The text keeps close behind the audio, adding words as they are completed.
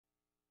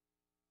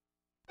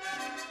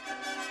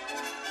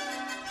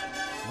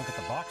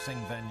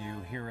boxing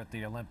venue here at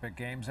the Olympic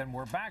Games, and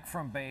we're back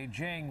from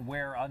Beijing,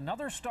 where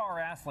another star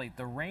athlete,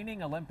 the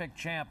reigning Olympic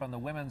champ on the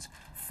women's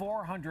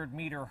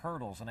 400-meter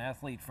hurdles, an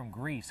athlete from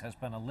Greece, has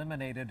been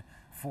eliminated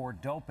for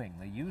doping.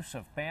 The use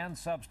of banned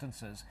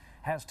substances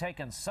has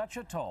taken such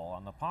a toll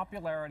on the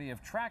popularity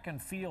of track and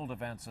field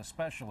events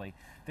especially.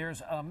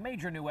 There's a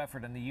major new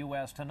effort in the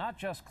U.S. to not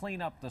just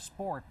clean up the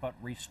sport, but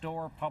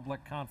restore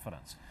public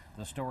confidence.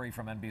 The story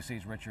from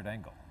NBC's Richard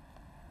Engel.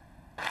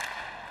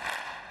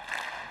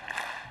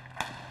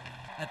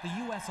 At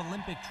the U.S.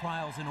 Olympic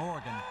trials in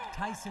Oregon,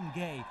 Tyson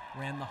Gay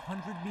ran the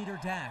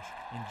 100-meter dash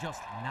in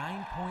just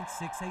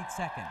 9.68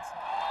 seconds.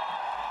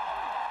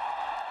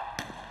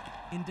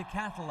 In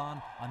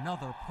decathlon,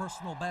 another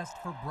personal best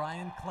for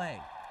Bryan.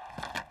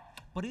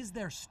 But is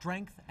their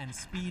strength and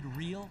speed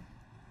real?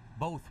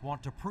 Both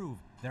want to prove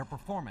their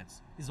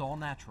performance is all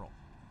natural.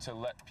 To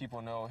let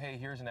people know, hey,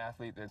 here's an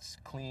athlete that's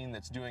clean,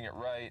 that's doing it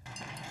right.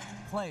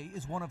 Clay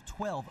is one of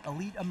 12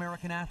 elite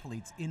American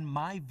athletes in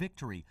My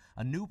Victory,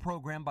 a new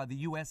program by the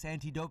U.S.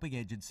 Anti-Doping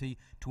Agency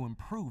to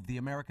improve the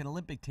American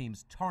Olympic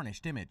team's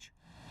tarnished image.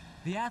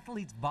 The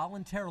athletes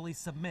voluntarily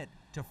submit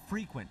to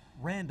frequent,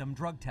 random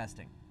drug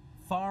testing,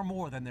 far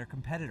more than their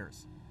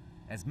competitors,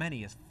 as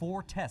many as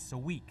 4 tests a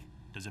week.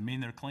 Does it mean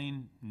they're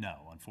clean? No,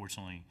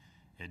 unfortunately,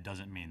 it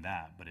doesn't mean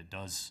that, but it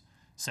does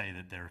say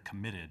that they're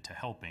committed to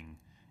helping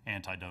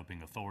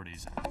anti-doping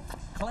authorities.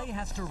 Clay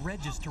has to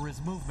register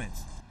his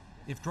movements.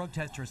 If drug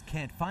testers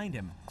can't find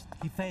him,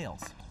 he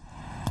fails.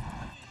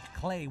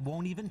 Clay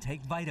won't even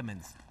take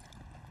vitamins.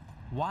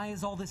 Why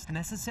is all this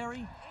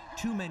necessary?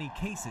 Too many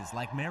cases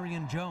like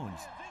Marion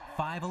Jones,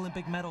 5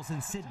 Olympic medals in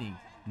Sydney,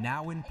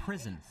 now in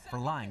prison for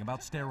lying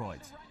about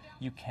steroids.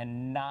 You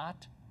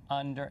cannot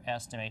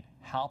underestimate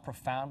how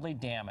profoundly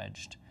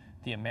damaged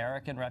the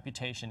American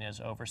reputation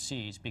is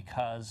overseas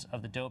because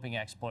of the doping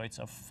exploits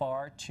of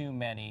far too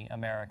many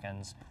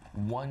Americans.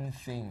 One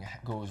thing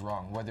goes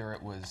wrong, whether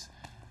it was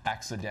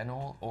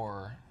accidental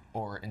or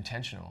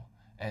intentional,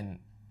 and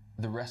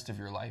the rest of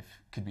your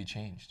life could be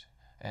changed.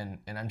 And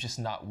I'm just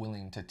not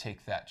willing to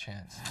take that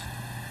chance.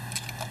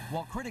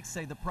 While critics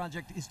say the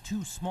project is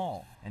too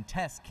small and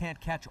tests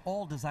can't catch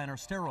all designer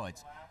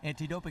steroids,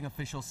 anti-doping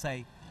officials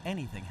say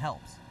anything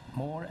helps.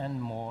 More and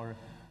more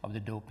of the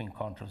doping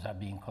controls are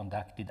being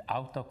conducted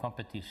out of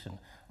competition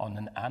on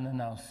an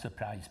unannounced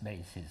surprise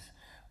basis,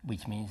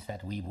 which means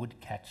that we would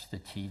catch the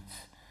cheats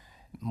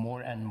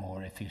more and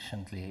more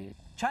efficiently.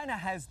 China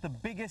has the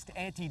biggest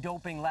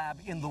anti-doping lab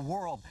in the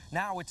world.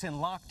 Now it's in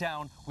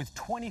lockdown with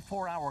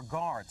 24-hour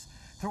guards.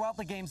 Throughout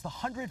the Games, the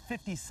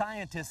 150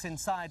 scientists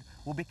inside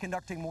will be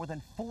conducting more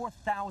than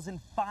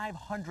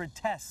 4,500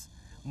 tests,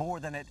 more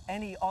than at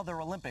any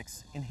other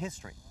Olympics in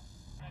history.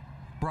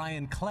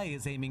 Bryan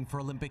is aiming for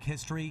Olympic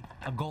history,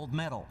 a gold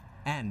medal,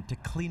 and to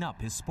clean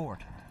up his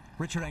sport.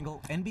 Richard Engel,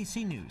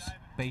 NBC News,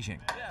 Beijing.